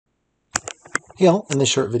Hey all, in this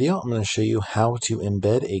short video I'm going to show you how to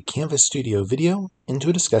embed a Canvas Studio video into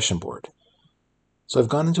a discussion board. So I've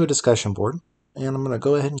gone into a discussion board and I'm going to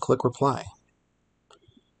go ahead and click reply.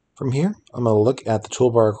 From here I'm going to look at the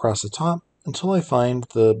toolbar across the top until I find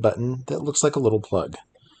the button that looks like a little plug.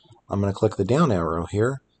 I'm going to click the down arrow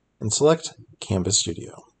here and select Canvas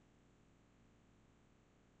Studio.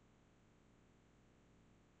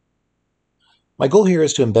 My goal here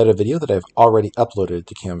is to embed a video that I've already uploaded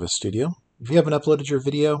to Canvas Studio. If you haven't uploaded your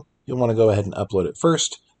video, you'll want to go ahead and upload it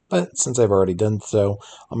first, but since I've already done so,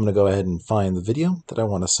 I'm going to go ahead and find the video that I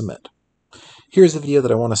want to submit. Here's the video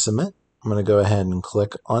that I want to submit. I'm going to go ahead and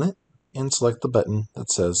click on it and select the button that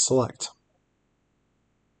says Select.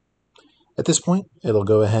 At this point, it'll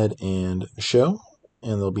go ahead and show,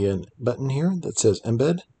 and there'll be a button here that says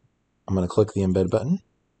Embed. I'm going to click the Embed button,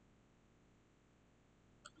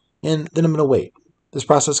 and then I'm going to wait. This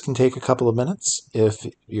process can take a couple of minutes if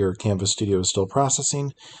your Canvas Studio is still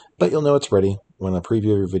processing, but you'll know it's ready when a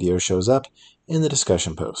preview of your video shows up in the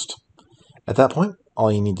discussion post. At that point, all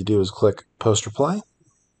you need to do is click Post Reply,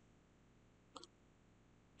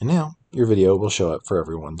 and now your video will show up for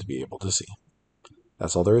everyone to be able to see.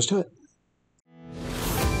 That's all there is to it.